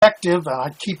objective, and I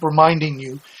keep reminding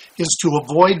you, is to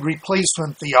avoid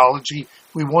replacement theology.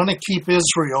 We want to keep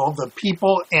Israel, the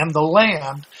people, and the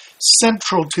land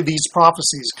central to these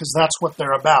prophecies because that's what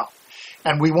they're about.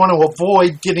 And we want to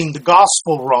avoid getting the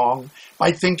gospel wrong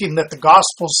by thinking that the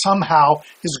gospel somehow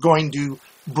is going to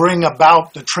bring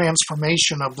about the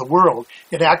transformation of the world.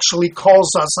 It actually calls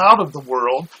us out of the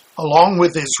world, along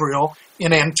with Israel,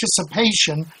 in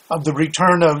anticipation of the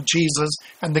return of Jesus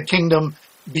and the kingdom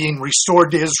being restored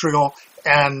to Israel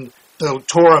and the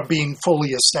Torah being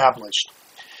fully established.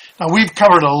 Now, we've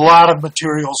covered a lot of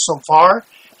material so far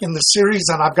in the series,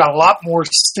 and I've got a lot more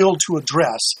still to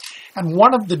address. And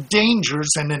one of the dangers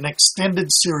in an extended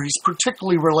series,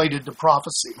 particularly related to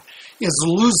prophecy, is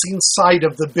losing sight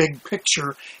of the big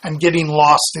picture and getting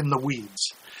lost in the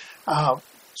weeds.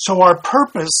 So our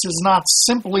purpose is not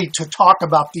simply to talk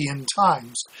about the end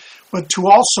times, but to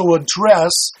also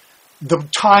address the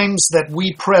times that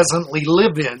we presently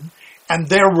live in and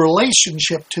their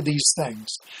relationship to these things.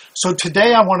 So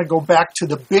today I want to go back to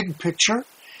the big picture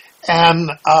and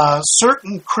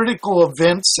certain critical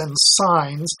events and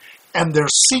signs and their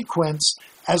sequence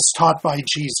as taught by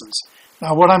Jesus.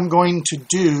 Now what I'm going to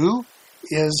do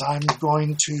is I'm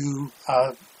going to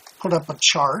put up a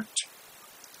chart.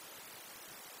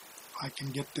 If I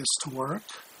can get this to work.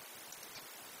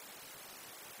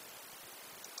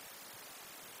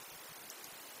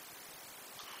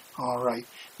 All right.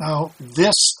 Now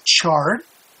this chart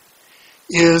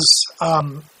is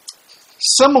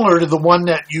similar to the one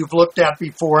that you've looked at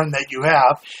before and that you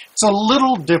have. It's a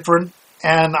little different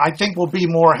and I think will be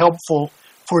more helpful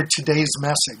for today's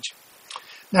message.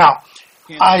 Now,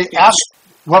 I asked,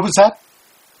 what was that?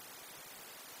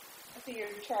 I see your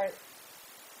chart.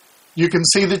 You can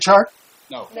see the chart?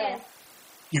 No.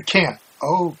 You can't.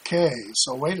 Okay,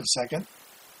 so wait a second.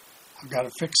 I've got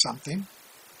to fix something.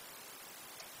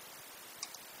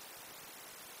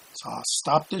 So I'll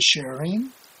stop the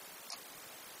sharing.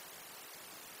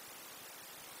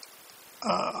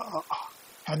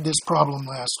 Had this problem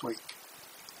last week.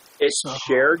 It's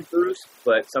shared, Bruce,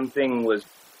 but something was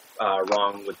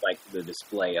wrong with like the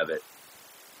display of it.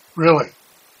 Really?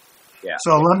 Yeah.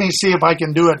 So let me see if I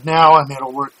can do it now and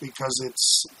it'll work because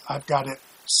I've got it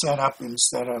set up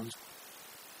instead of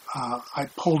I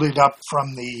pulled it up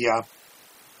from the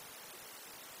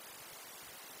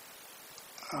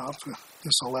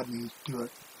this will let me do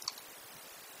it.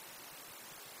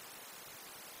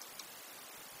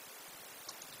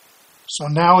 So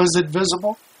now is it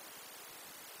visible?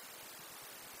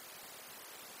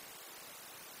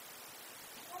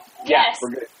 Yes. We're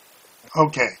good.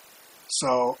 Okay.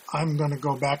 So I'm going to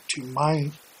go back to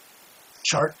my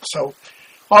chart. So,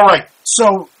 all right.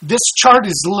 So this chart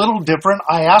is a little different.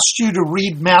 I asked you to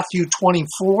read Matthew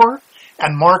 24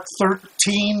 and Mark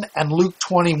 13 and Luke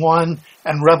 21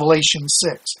 and Revelation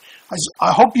 6.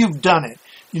 I hope you've done it.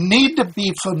 You need to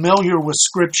be familiar with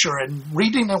Scripture, and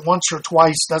reading it once or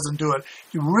twice doesn't do it.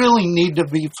 You really need to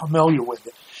be familiar with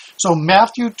it. So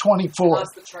Matthew 24.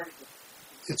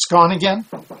 It's gone again?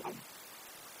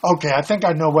 Okay, I think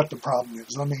I know what the problem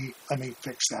is. Let me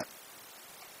fix that.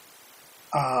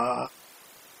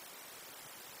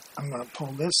 I'm going to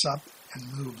pull this up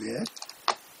and move it.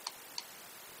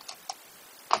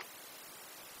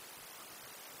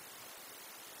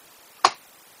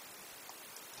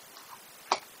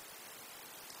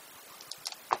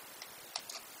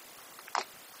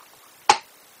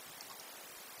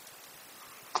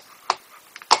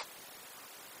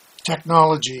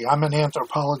 Technology. I'm an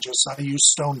anthropologist. I use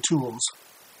stone tools.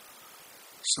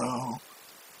 So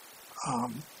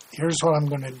here's what I'm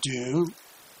going to do.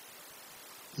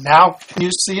 Now, can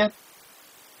you see it?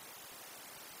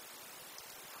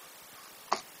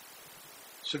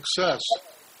 Success.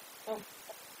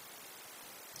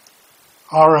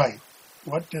 All right.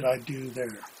 What did I do there?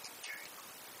 Okay.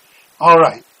 All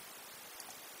right.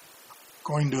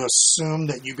 Going to assume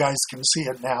that you guys can see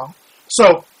it now.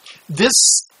 So this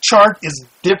chart is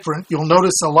different. You'll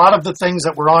notice a lot of the things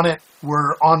that were on it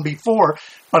were on before,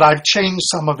 but I've changed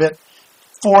some of it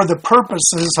for the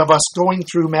purposes of us going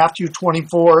through Matthew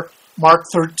 24, Mark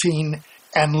 13,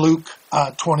 and Luke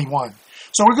 21.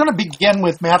 So we're going to begin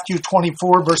with Matthew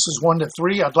 24, verses 1 to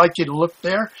 3. I'd like you to look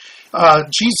there.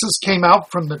 Jesus came out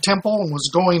from the temple and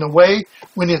was going away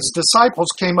when his disciples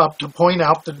came up to point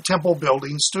out the temple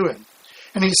buildings to him.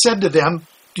 And he said to them,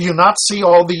 "Do you not see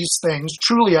all these things?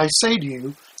 Truly I say to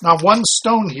you, not one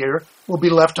stone here will be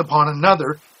left upon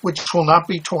another, which will not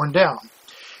be torn down."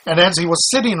 And as he was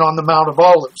sitting on the Mount of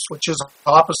Olives, which is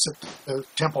opposite the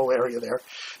temple area there,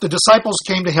 the disciples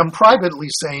came to him privately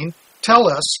saying, "Tell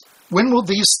us, when will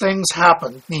these things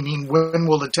happen?" Meaning, when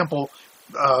will the temple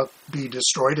be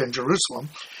destroyed in Jerusalem?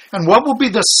 And what will be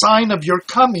the sign of your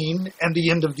coming and the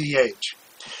end of the age?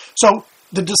 So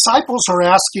the disciples are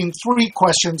asking three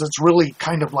questions. It's really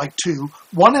kind of like two.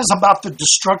 One is about the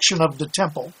destruction of the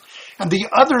temple, and the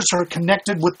others are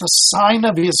connected with the sign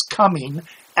of his coming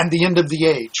and the end of the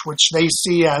age, which they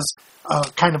see as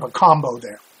kind of a combo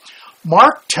there.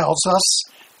 Mark tells us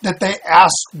that they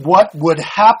asked what would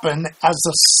happen as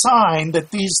a sign that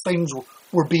these things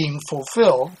were being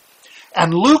fulfilled.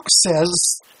 And Luke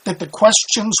says that the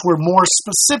questions were more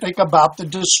specific about the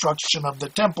destruction of the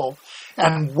temple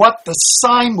and what the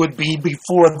sign would be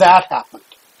before that happened.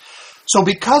 So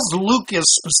because Luke is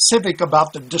specific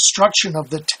about the destruction of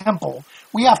the temple,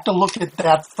 we have to look at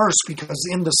that first, because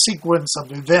in the sequence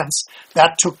of events,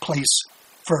 that took place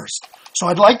first. So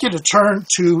I'd like you to turn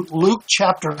to Luke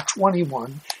chapter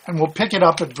 21, and we'll pick it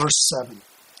up at verse 7.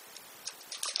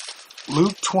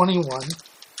 Luke 21,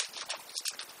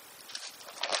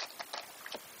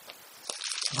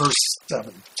 verse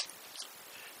 7.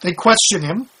 They question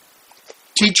him,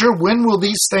 "Teacher, when will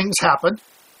these things happen?"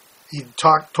 He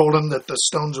told him that the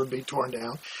stones would be torn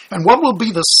down. "And what will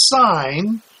be the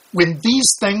sign when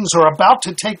these things are about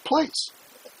to take place?"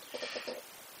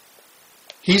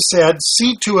 He said,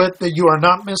 "See to it that you are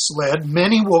not misled.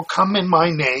 Many will come in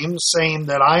my name, saying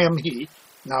that I am he."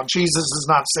 Now, Jesus is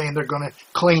not saying they're going to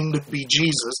claim to be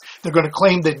Jesus. They're going to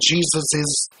claim that Jesus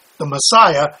is the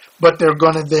Messiah, but they're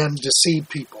going to then deceive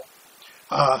people.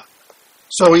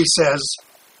 So he says,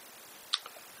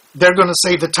 they're going to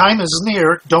say, "The time is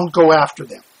near, don't go after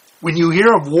them. When you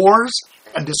hear of wars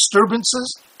and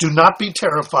disturbances, do not be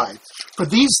terrified. For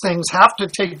these things have to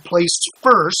take place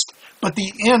first, but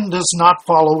the end does not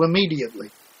follow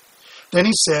immediately." Then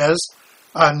he says,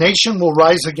 "Nation will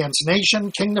rise against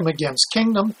nation, kingdom against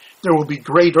kingdom. There will be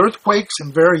great earthquakes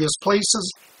in various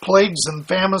places, plagues and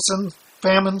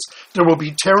famines. There will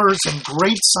be terrors and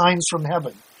great signs from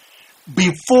heaven.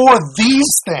 Before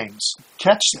these things,"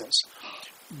 catch this,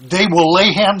 "they will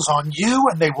lay hands on you,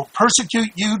 and they will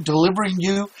persecute you, delivering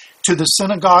you to the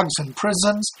synagogues and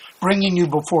prisons, bringing you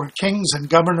before kings and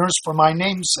governors for my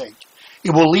name's sake.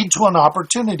 It will lead to an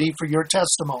opportunity for your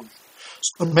testimony.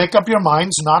 So make up your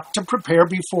minds not to prepare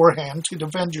beforehand to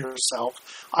defend yourself.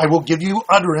 I will give you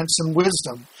utterance and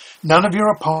wisdom. None of your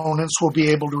opponents will be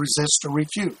able to resist or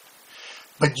refute.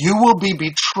 But you will be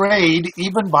betrayed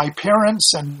even by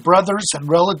parents and brothers and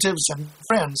relatives and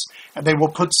friends, and they will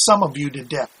put some of you to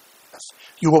death.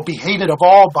 You will be hated of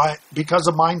all because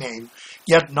of my name,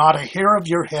 yet not a hair of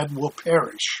your head will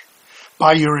perish.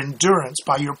 By your endurance,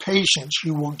 by your patience,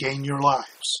 you will gain your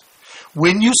lives.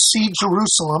 When you see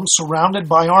Jerusalem surrounded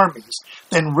by armies,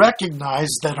 then recognize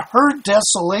that her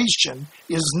desolation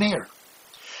is near.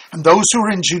 And those who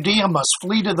are in Judea must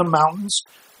flee to the mountains.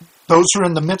 Those who are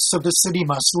in the midst of the city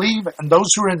must leave, and those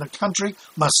who are in the country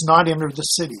must not enter the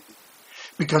city.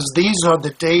 Because these are the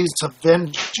days of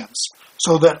vengeance,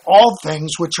 so that all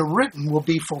things which are written will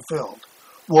be fulfilled.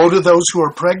 Woe to those who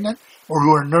are pregnant or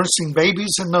who are nursing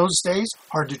babies in those days,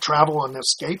 hard to travel and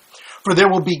escape. For there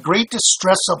will be great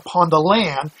distress upon the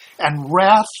land and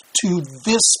wrath to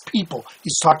this people.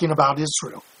 He's talking about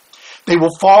Israel. They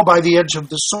will fall by the edge of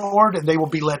the sword, and they will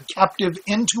be led captive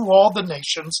into all the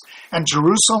nations, and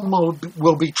Jerusalem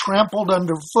will be trampled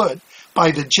underfoot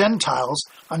by the Gentiles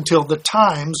until the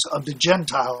times of the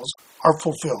Gentiles are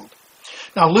fulfilled.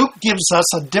 Now, Luke gives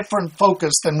us a different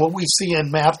focus than what we see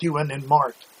in Matthew and in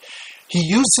Mark. He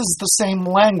uses the same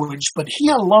language, but he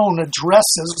alone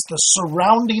addresses the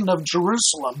surrounding of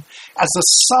Jerusalem as a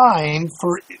sign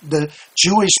for the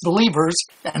Jewish believers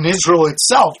and Israel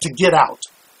itself to get out.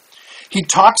 He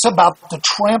talks about the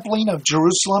trampling of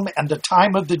Jerusalem and the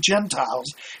time of the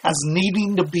Gentiles as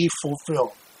needing to be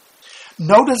fulfilled.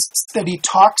 Notice that he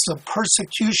talks of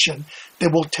persecution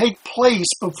that will take place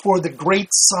before the great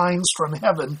signs from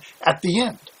heaven at the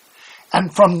end.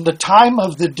 And from the time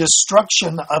of the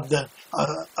destruction of the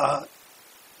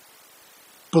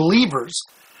believers,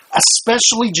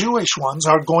 especially Jewish ones,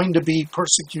 are going to be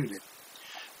persecuted.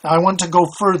 Now I want to go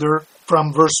further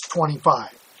from verse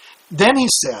 25. Then he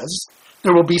says,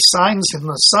 there will be signs in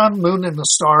the sun, moon, and the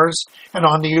stars, and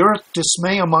on the earth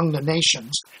dismay among the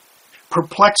nations,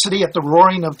 perplexity at the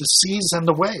roaring of the seas and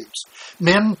the waves,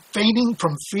 men fainting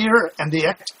from fear and the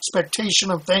expectation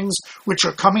of things which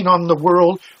are coming on the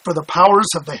world, for the powers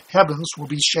of the heavens will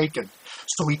be shaken.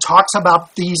 So he talks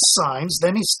about these signs.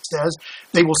 Then he says,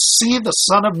 they will see the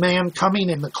Son of Man coming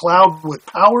in the cloud with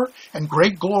power and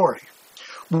great glory.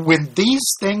 When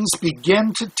these things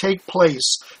begin to take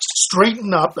place,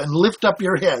 straighten up and lift up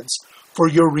your heads, for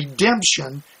your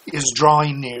redemption is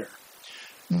drawing near.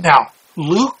 Now,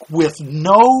 Luke, with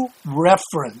no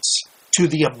reference to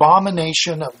the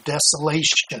abomination of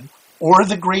desolation, or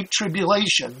the Great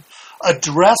Tribulation,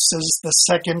 addresses the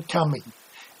second coming.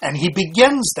 And he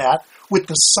begins that with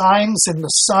the signs in the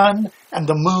sun and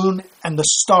the moon and the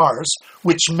stars,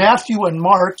 which Matthew and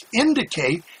Mark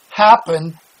indicate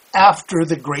happen after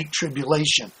the Great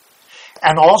Tribulation.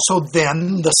 And also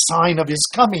then the sign of his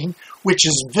coming, which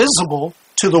is visible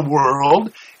to the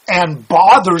world and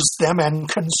bothers them and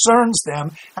concerns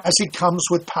them as he comes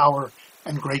with power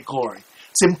and great glory.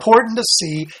 It's important to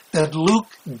see that Luke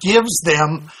gives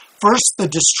them first the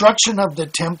destruction of the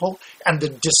temple and the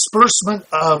disbursement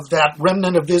of that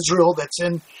remnant of Israel that's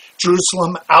in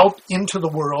Jerusalem out into the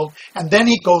world, and then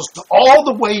he goes all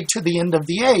the way to the end of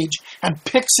the age and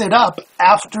picks it up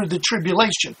after the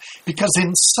tribulation, because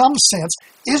in some sense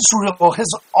Israel has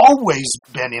always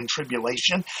been in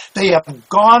tribulation. They have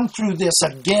gone through this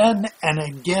again and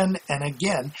again and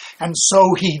again, and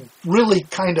so he really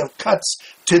kind of cuts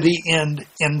to the end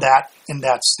in that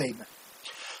statement.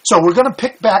 So we're going to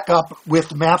pick back up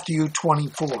with Matthew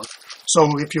 24. So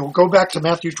if you'll go back to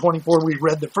Matthew 24, we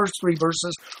read the first 3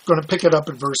 verses. We're going to pick it up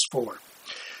at verse 4.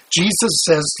 Jesus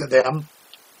says to them,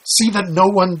 "See that no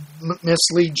one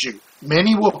misleads you.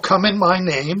 Many will come in my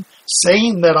name,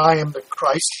 saying that I am the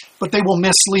Christ, but they will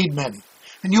mislead many.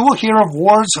 And you will hear of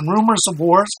wars and rumors of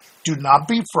wars. Do not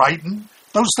be frightened.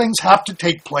 Those things have to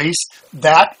take place.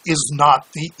 That is not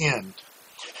the end.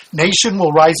 Nation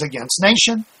will rise against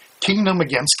nation, kingdom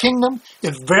against kingdom.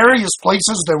 In various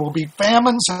places there will be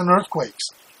famines and earthquakes.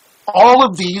 All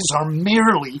of these are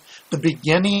merely the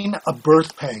beginning of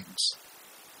birth pangs.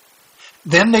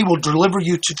 Then they will deliver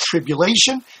you to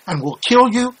tribulation and will kill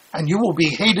you, and you will be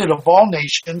hated of all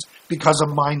nations because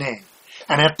of my name.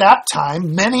 And at that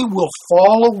time many will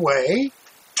fall away,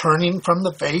 turning from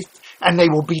the faith, and they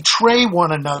will betray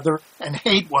one another and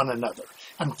hate one another.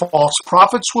 And false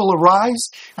prophets will arise,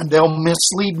 and they'll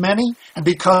mislead many. And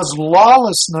because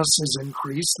lawlessness is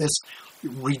increased, this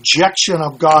rejection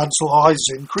of God's law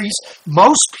is increased,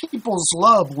 most people's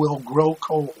love will grow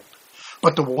cold.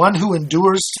 But the one who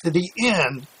endures to the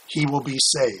end, he will be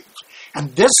saved.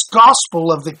 And this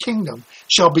gospel of the kingdom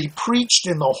shall be preached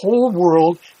in the whole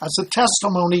world as a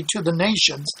testimony to the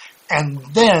nations, and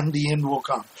then the end will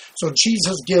come." So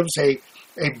Jesus gives a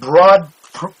broad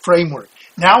framework.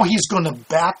 Now he's going to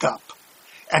back up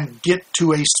and get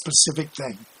to a specific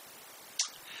thing.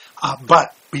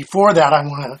 But before that, I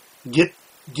want to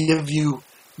give you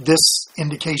this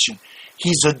indication.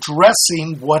 He's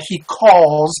addressing what he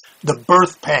calls the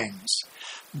birth pangs.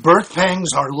 Birth pangs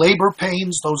are labor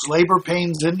pains. Those labor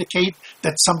pains indicate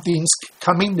that something's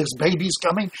coming, this baby's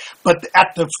coming. But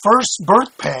at the first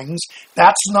birth pangs,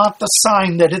 that's not the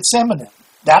sign that it's imminent.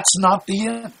 That's not the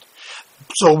end.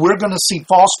 So we're going to see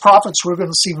false prophets, we're going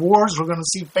to see wars, we're going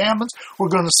to see famines, we're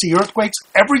going to see earthquakes.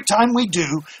 Every time we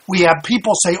do, we have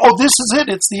people say, "Oh, this is it,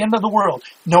 it's the end of the world."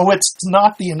 No, it's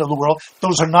not the end of the world.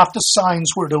 Those are not the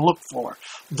signs we're to look for.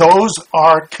 Those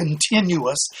are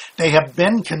continuous. They have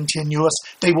been continuous.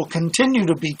 They will continue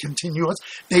to be continuous.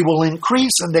 They will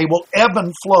increase and they will ebb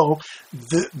and flow.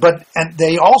 And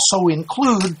they also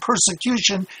include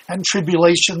persecution and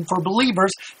tribulation for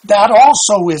believers. That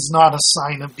also is not a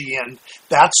sign of the end.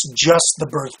 That's just the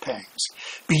birth pangs.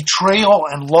 Betrayal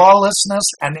and lawlessness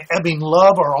and ebbing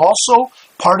love are also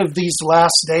part of these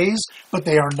last days, but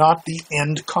they are not the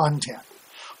end content.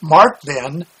 Mark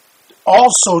then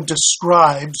also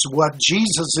describes what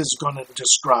Jesus is going to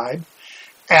describe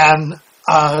and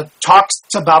talks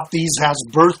about these as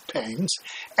birth pangs.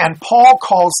 And Paul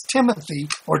calls Timothy,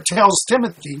 or tells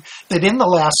Timothy, that in the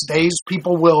last days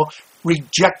people will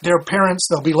reject their parents.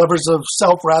 They'll be lovers of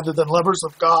self rather than lovers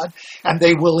of God, and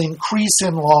they will increase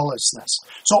in lawlessness.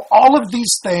 So all of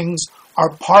these things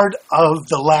are part of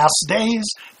the last days,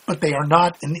 but they are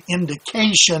not an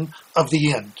indication of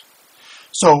the end.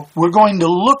 So we're going to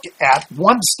look at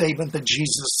one statement that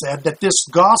Jesus said, that this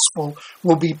gospel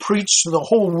will be preached to the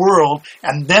whole world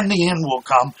and then the end will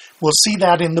come. We'll see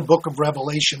that in the book of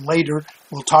Revelation later.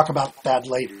 We'll talk about that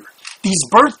later. These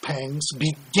birth pangs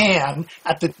began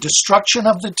at the destruction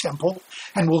of the temple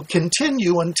and will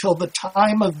continue until the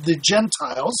time of the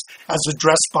Gentiles, as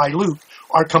addressed by Luke,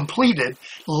 are completed,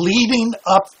 leading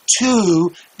up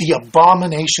to the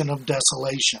abomination of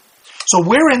desolation. So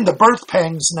we're in the birth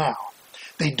pangs now.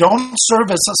 They don't serve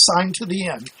as a sign to the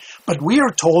end, but we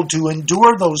are told to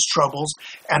endure those troubles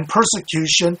and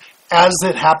persecution as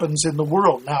it happens in the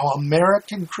world. Now,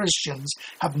 American Christians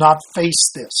have not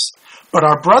faced this, but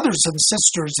our brothers and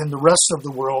sisters in the rest of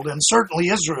the world, and certainly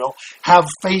Israel, have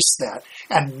faced that,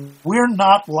 and we're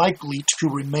not likely to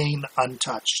remain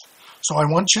untouched. So I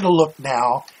want you to look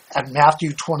now at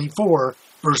Matthew 24,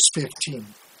 verse 15.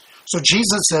 So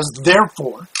Jesus says,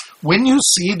 therefore, when you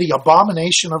see the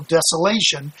abomination of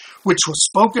desolation, which was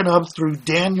spoken of through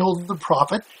Daniel the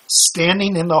prophet,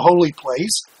 standing in the holy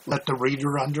place, let the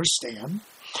reader understand,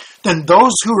 then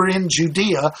those who are in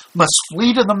Judea must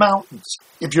flee to the mountains.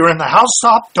 If you're in the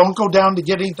housetop, don't go down to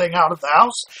get anything out of the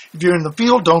house. If you're in the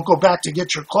field, don't go back to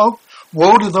get your cloak.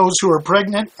 Woe to those who are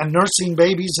pregnant and nursing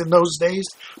babies in those days.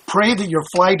 Pray that your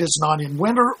flight is not in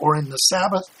winter or in the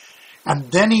Sabbath.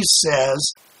 And then he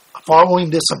says, following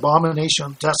this abomination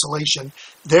of desolation,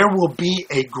 there will be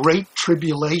a great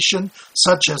tribulation,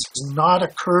 such as has not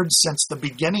occurred since the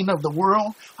beginning of the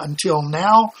world until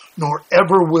now, nor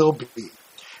ever will be.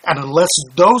 And unless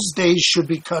those days should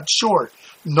be cut short,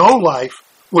 no life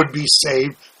would be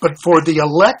saved, but for the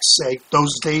elect's sake,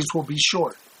 those days will be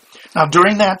short. Now,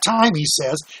 during that time, he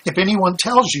says, if anyone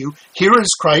tells you, here is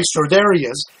Christ, or there he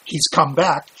is, he's come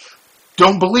back,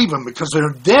 don't believe him, because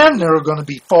then there are going to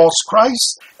be false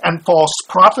Christs and false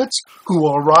prophets who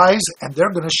will arise, and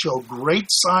they're going to show great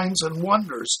signs and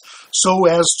wonders so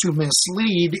as to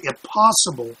mislead, if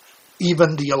possible,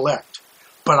 even the elect.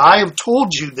 But I have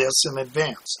told you this in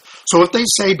advance. So if they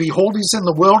say, behold, he's in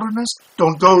the wilderness,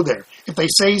 don't go there. If they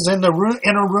say he's in the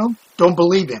inner room, don't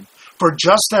believe him. For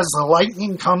just as the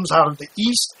lightning comes out of the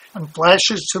east and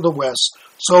flashes to the west,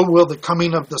 so will the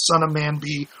coming of the Son of Man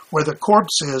be. Where the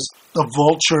corpse is, the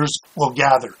vultures will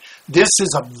gather. This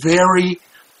is a very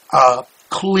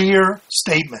clear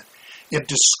statement. It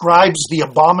describes the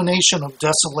abomination of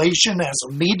desolation as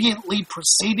immediately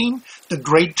preceding the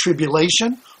Great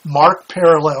Tribulation. Mark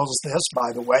parallels this,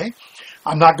 by the way.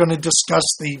 I'm not going to discuss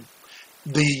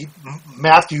the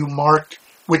Matthew, Mark,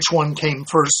 which one came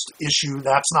first issue.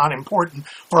 That's not important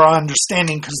for our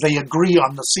understanding because they agree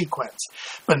on the sequence.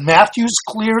 But Matthew's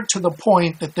clear to the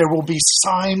point that there will be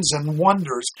signs and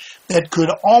wonders that could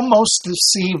almost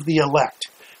deceive the elect.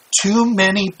 Too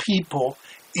many people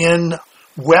in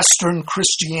Western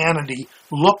Christianity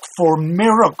look for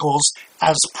miracles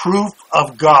as proof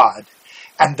of God,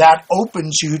 and that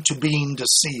opens you to being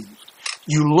deceived.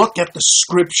 You look at the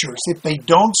scriptures. If they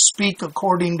don't speak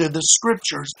according to the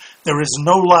scriptures, there is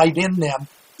no light in them,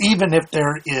 even if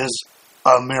there is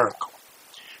a miracle.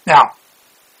 Now,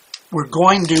 we're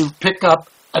going to pick up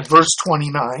at verse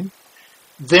 29.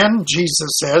 Then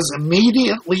Jesus says,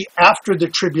 immediately after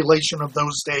the tribulation of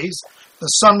those days, the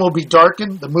sun will be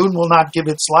darkened, the moon will not give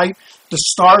its light, the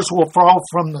stars will fall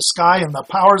from the sky, and the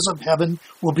powers of heaven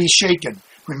will be shaken.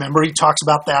 Remember, he talks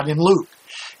about that in Luke.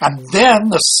 And then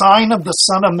the sign of the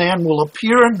Son of Man will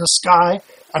appear in the sky,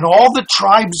 and all the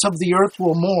tribes of the earth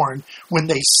will mourn when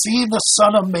they see the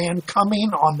Son of Man coming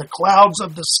on the clouds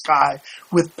of the sky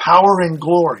with power and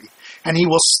glory. And he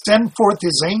will send forth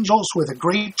his angels with a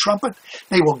great trumpet.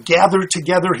 They will gather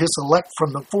together his elect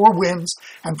from the four winds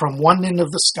and from one end of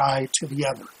the sky to the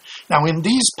other. Now, in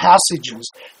these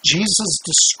passages, Jesus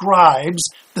describes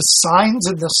the signs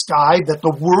in the sky that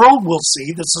the world will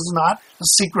see. This is not a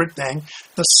secret thing.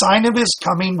 The sign of his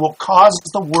coming will cause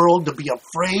the world to be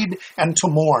afraid and to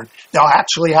mourn. They'll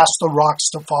actually ask the rocks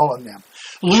to fall on them.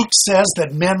 Luke says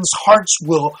that men's hearts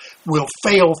will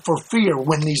fail for fear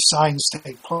when these signs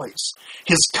take place.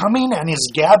 His coming and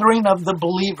his gathering of the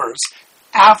believers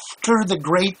after the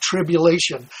Great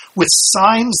Tribulation, with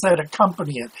signs that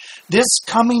accompany it. This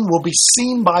coming will be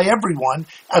seen by everyone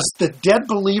as the dead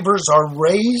believers are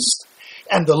raised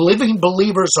and the living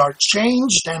believers are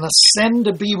changed and ascend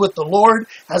to be with the Lord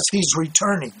as he's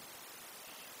returning.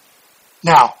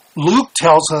 Now, Luke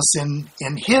tells us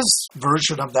in his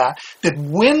version of that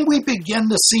when we begin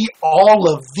to see all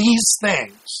of these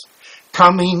things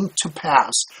coming to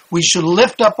pass, we should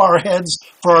lift up our heads,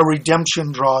 for our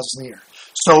redemption draws near.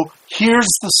 So here's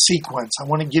the sequence. I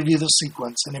want to give you the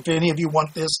sequence. And if any of you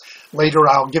want this later,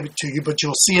 I'll give it to you, but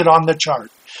you'll see it on the chart.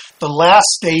 The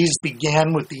last days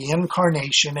began with the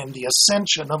incarnation and the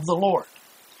ascension of the Lord.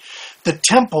 The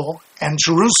temple and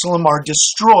Jerusalem are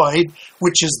destroyed,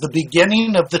 which is the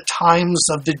beginning of the times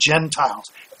of the Gentiles,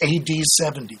 AD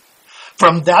 70.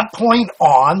 From that point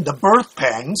on, the birth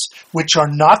pangs, which are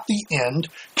not the end,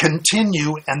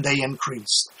 continue and they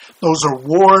increase. Those are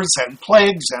wars and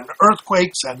plagues and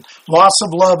earthquakes and loss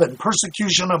of love and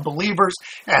persecution of believers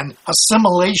and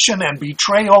assimilation and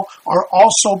betrayal are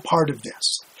also part of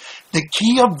this. The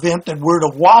key event that we're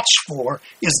to watch for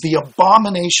is the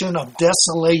abomination of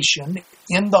desolation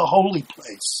in the holy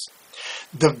place.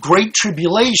 The Great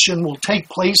Tribulation will take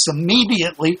place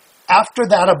immediately after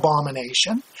that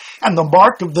abomination, and the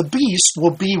mark of the beast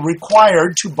will be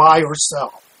required to buy or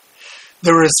sell.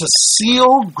 There is a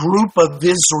sealed group of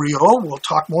Israel, we'll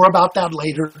talk more about that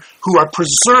later, who are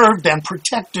preserved and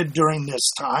protected during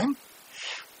this time.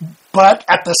 But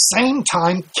at the same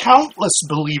time, countless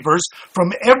believers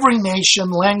from every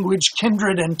nation, language,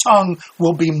 kindred, and tongue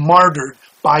will be martyred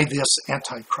by this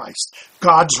Antichrist.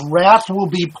 God's wrath will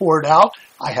be poured out.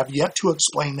 I have yet to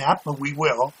explain that, but we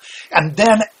will. And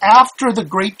then after the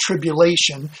Great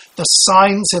Tribulation, the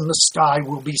signs in the sky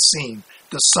will be seen,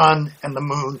 the sun and the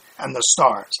moon and the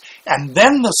stars. And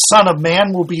then the Son of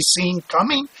Man will be seen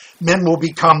coming. Men will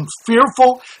become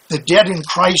fearful. The dead in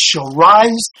Christ shall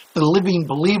rise. The living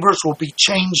believers will be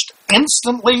changed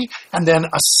instantly and then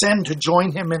ascend to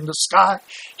join him in the sky.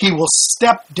 He will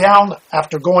step down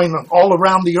after going all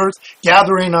around the earth,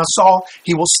 gathering us all.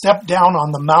 He will step down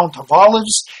on the Mount of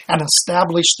Olives and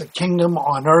establish the kingdom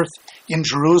on earth in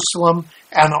Jerusalem,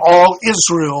 and all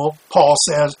Israel, Paul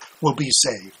says, will be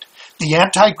saved. The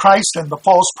Antichrist and the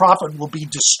false prophet will be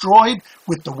destroyed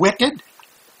with the wicked.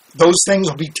 Those things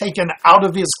will be taken out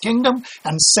of his kingdom,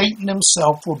 and Satan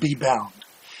himself will be bound.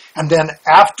 And then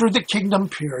after the kingdom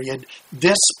period,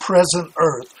 this present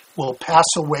earth will pass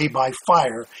away by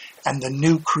fire, and the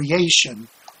new creation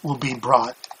will be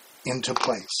brought into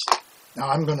place. Now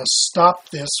I'm going to stop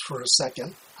this for a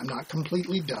second. I'm not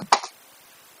completely done,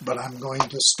 but I'm going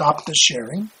to stop the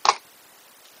sharing.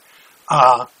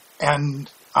 And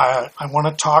I want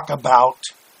to talk about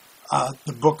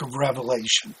the book of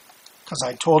Revelation, because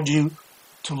I told you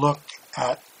to look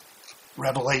at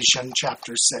Revelation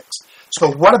chapter 6.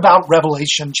 So what about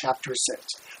Revelation chapter 6?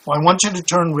 Well, I want you to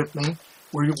turn with me.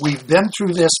 We've been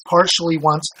through this partially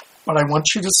once, but I want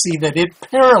you to see that it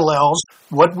parallels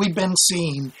what we've been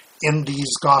seeing in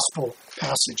these gospel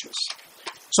passages.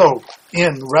 So,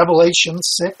 in Revelation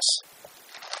 6,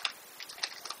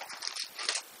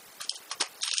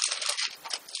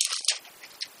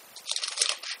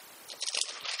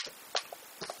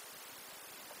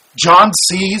 John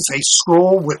sees a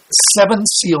scroll with 7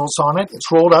 seals on it.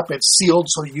 It's rolled up, it's sealed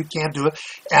so you can't do it.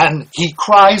 And he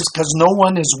cries because no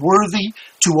one is worthy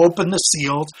to open the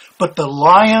seals. But the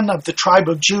Lion of the tribe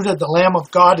of Judah, the Lamb of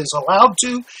God, is allowed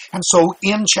to. And so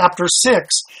in chapter 6,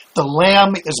 the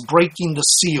Lamb is breaking the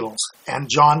seals. And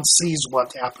John sees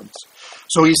what happens.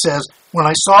 So he says, when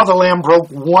I saw the Lamb broke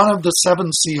one of the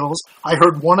 7 seals, I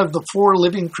heard one of the 4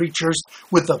 living creatures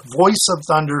with a voice of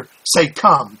thunder say,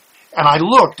 "Come." And I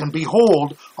looked, and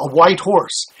behold, a white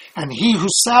horse. And he who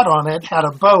sat on it had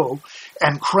a bow,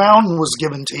 and crown was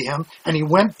given to him, and he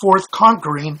went forth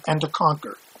conquering and to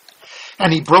conquer.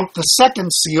 And he broke the 2nd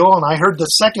seal, and I heard the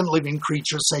 2nd living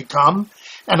creature say, "Come."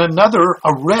 And another,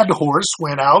 a red horse,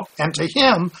 went out, and to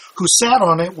him who sat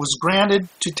on it was granted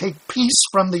to take peace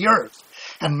from the earth.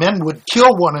 And men would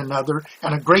kill one another,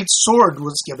 and a great sword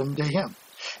was given to him.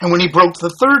 And when he broke the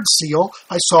 3rd seal,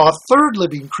 I saw a 3rd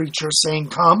living creature saying,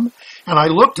 "Come." And I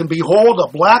looked, and behold,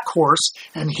 a black horse,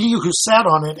 and he who sat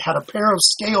on it had a pair of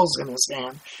scales in his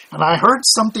hand. And I heard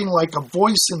something like a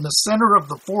voice in the center of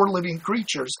the 4 living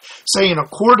creatures, saying, "A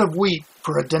quart of wheat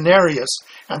for a denarius,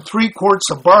 and 3 quarts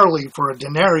of barley for a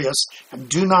denarius, and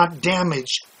do not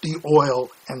damage the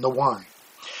oil and the wine."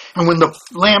 And when the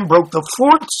Lamb broke the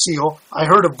 4th seal, I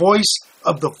heard a voice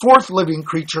of the 4th living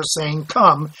creature saying,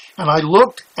 "Come." And I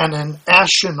looked, and an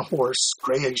ashen horse,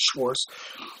 grayish horse,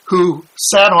 who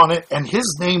sat on it, and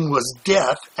his name was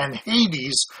Death, and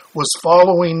Hades was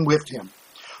following with him.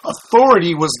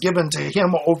 Authority was given to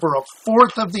him over a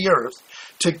 4th of the earth,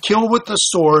 to kill with the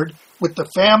sword, with the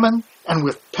famine, and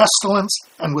with pestilence,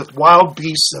 and with wild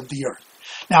beasts of the earth.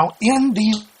 Now, in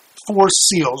these 4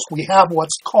 seals, we have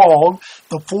what's called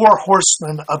the 4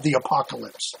 horsemen of the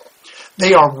apocalypse.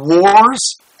 They are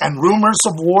wars and rumors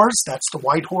of wars, that's the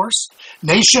white horse,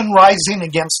 nation rising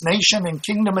against nation and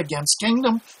kingdom against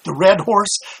kingdom, the red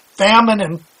horse, famine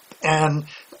and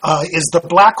is the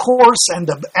black horse, and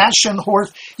the ashen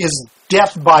horse is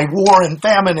death by war and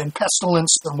famine and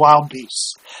pestilence and wild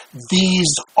beasts.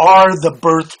 These are the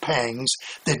birth pangs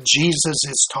that Jesus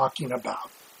is talking about.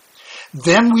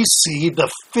 Then we see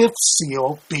the 5th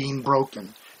seal being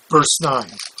broken. Verse 9,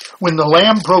 when the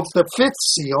Lamb broke the 5th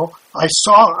seal, I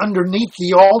saw underneath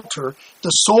the altar the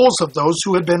souls of those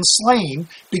who had been slain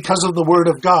because of the word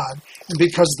of God and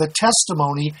because of the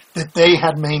testimony that they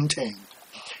had maintained.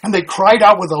 And they cried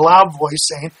out with a loud voice,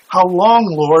 saying, "How long,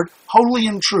 Lord, holy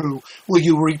and true, will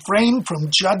you refrain from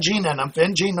judging and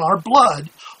avenging our blood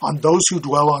on those who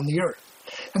dwell on the earth?"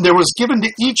 And there was given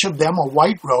to each of them a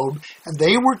white robe, and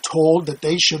they were told that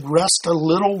they should rest a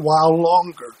little while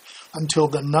longer, until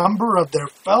the number of their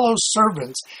fellow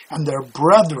servants and their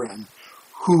brethren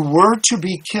who were to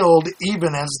be killed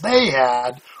even as they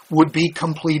had would be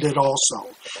completed also.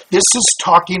 This is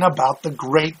talking about the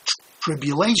great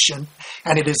tribulation,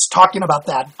 and it is talking about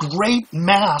that great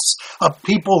mass of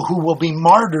people who will be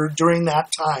martyred during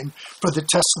that time for the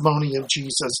testimony of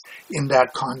Jesus in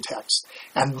that context.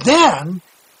 And then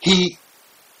he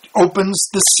opens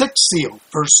the sixth seal,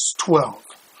 verse 12.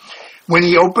 When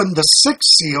he opened the sixth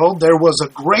seal, there was a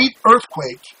great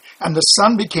earthquake, and the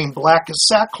sun became black as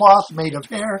sackcloth made of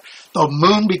hair. The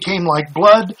moon became like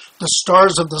blood. The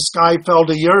stars of the sky fell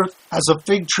to the earth, as a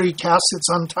fig tree casts its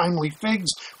untimely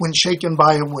figs when shaken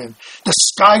by a wind. The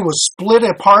sky was split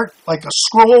apart like a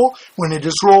scroll when it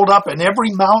is rolled up, and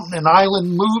every mountain and island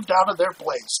moved out of their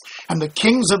place. And the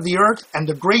kings of the earth, and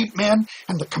the great men,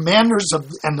 and the commanders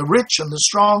and the rich and the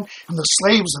strong, and the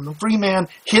slaves and the free man,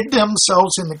 hid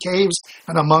themselves in the caves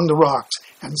and among the rocks,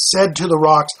 and said to the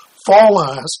rocks, "Fall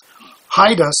on us,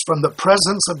 hide us from the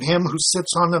presence of him who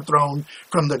sits on the throne,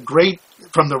 from the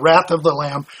wrath of the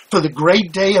Lamb, for the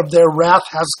great day of their wrath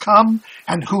has come,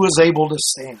 and who is able to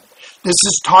stand?" This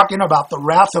is talking about the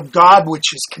wrath of God,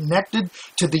 which is connected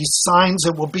to these signs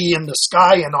that will be in the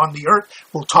sky and on the earth.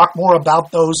 We'll talk more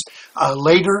about those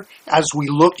later as we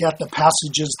look at the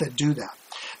passages that do that.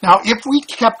 Now, if we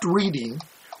kept reading,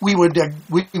 we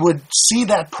would see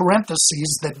that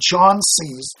parentheses that John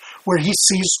sees, where he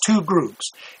sees two groups.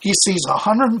 He sees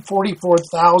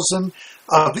 144,000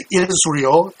 of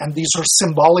Israel, and these are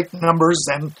symbolic numbers,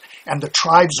 and the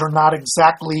tribes are not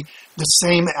exactly the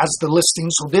same as the listing.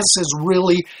 So this is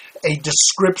really a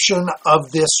description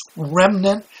of this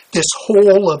remnant, this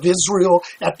whole of Israel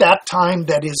at that time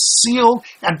that is sealed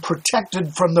and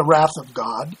protected from the wrath of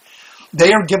God.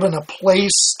 They are given a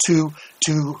place to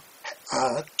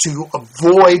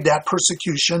avoid that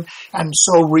persecution. And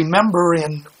so remember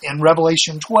in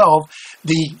Revelation 12,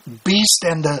 the beast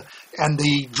and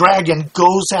the dragon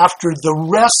goes after the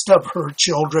rest of her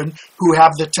children who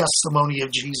have the testimony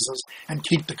of Jesus and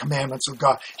keep the commandments of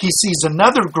God. He sees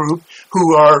another group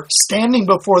who are standing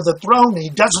before the throne. He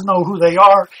doesn't know who they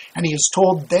are, and he is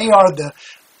told they are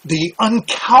the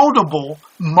uncountable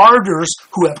martyrs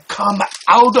who have come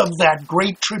out of that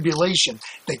great tribulation.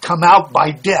 They come out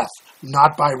by death,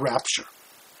 not by rapture.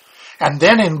 And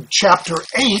then in chapter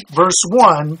 8, verse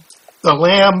 1, the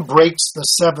Lamb breaks the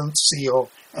seventh seal,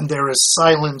 and there is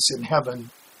silence in heaven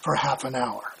for half an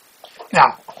hour.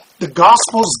 Now, the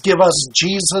Gospels give us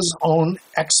Jesus' own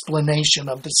explanation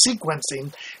of the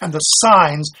sequencing and the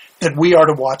signs that we are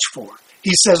to watch for.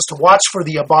 He says to watch for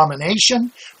the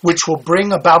abomination, which will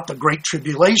bring about the great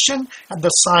tribulation, and the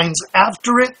signs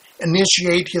after it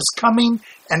initiate his coming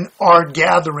and are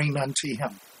gathering unto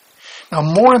him. Now,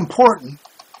 more important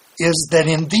is that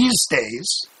in these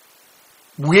days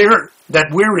we're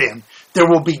in, there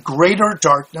will be greater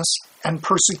darkness and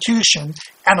persecution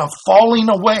and a falling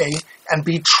away and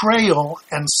betrayal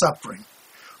and suffering.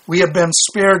 We have been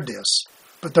spared this,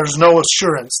 but there's no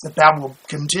assurance that that will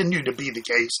continue to be the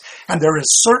case, and there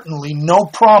is certainly no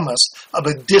promise of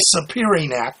a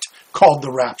disappearing act called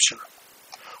the rapture.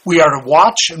 We are to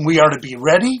watch and we are to be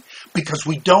ready because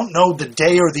we don't know the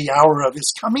day or the hour of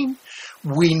his coming.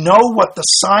 We know what the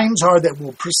signs are that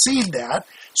will precede that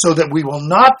so that we will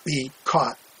not be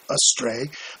caught astray,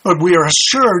 but we are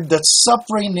assured that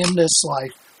suffering in this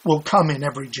life will come in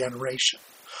every generation.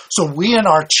 So we and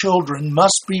our children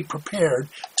must be prepared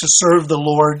to serve the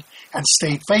Lord and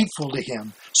stay faithful to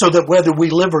him so that whether we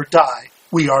live or die,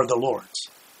 we are the Lord's.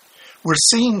 We're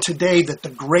seeing today that the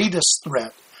greatest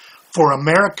threat for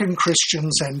American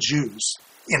Christians and Jews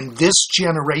in this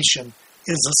generation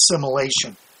is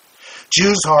assimilation.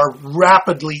 Jews are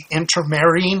rapidly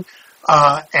intermarrying,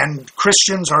 and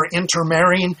Christians are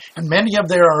intermarrying, and many of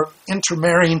them are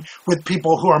intermarrying with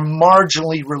people who are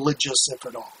marginally religious, if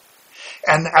at all.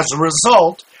 And as a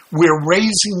result, we're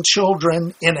raising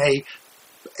children in a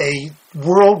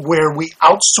world where we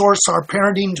outsource our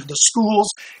parenting to the schools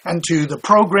and to the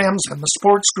programs and the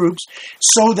sports groups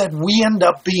so that we end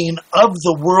up being of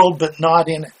the world but not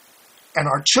in it. And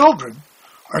our children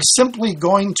are simply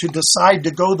going to decide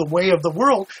to go the way of the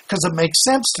world because it makes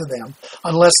sense to them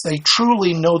unless they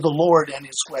truly know the Lord and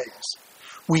his ways.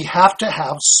 We have to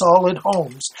have solid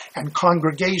homes and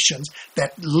congregations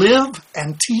that live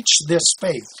and teach this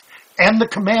faith and the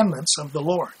commandments of the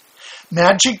Lord.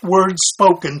 Magic words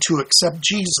spoken to accept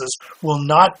Jesus will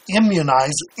not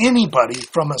immunize anybody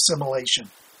from assimilation.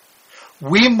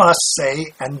 We must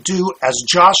say and do as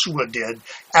Joshua did,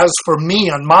 "As for me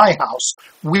and my house,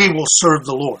 we will serve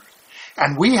the Lord."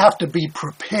 And we have to be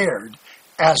prepared,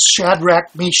 as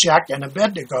Shadrach, Meshach, and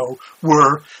Abednego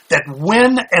were, that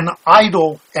when an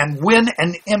idol and when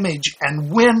an image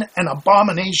and when an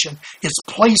abomination is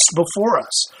placed before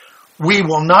us, We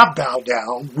will not bow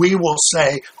down. We will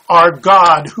say, our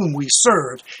God whom we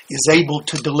serve is able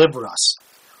to deliver us.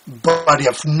 But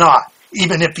if not,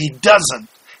 even if he doesn't,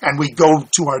 and we go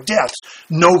to our deaths,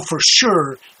 know for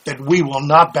sure that we will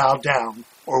not bow down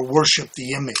or worship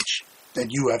the image that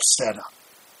you have set up.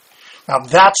 Now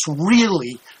that's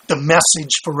really the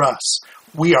message for us.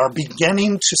 We are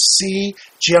beginning to see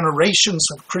generations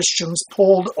of Christians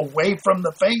pulled away from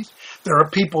the faith. There are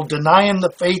people denying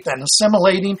the faith and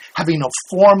assimilating, having a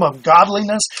form of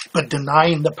godliness, but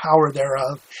denying the power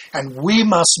thereof. And we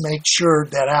must make sure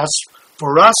that as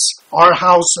for us, our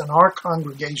house and our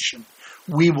congregation,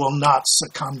 we will not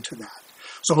succumb to that.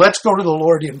 So let's go to the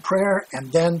Lord in prayer,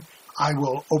 and then I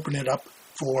will open it up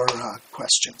for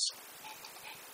questions.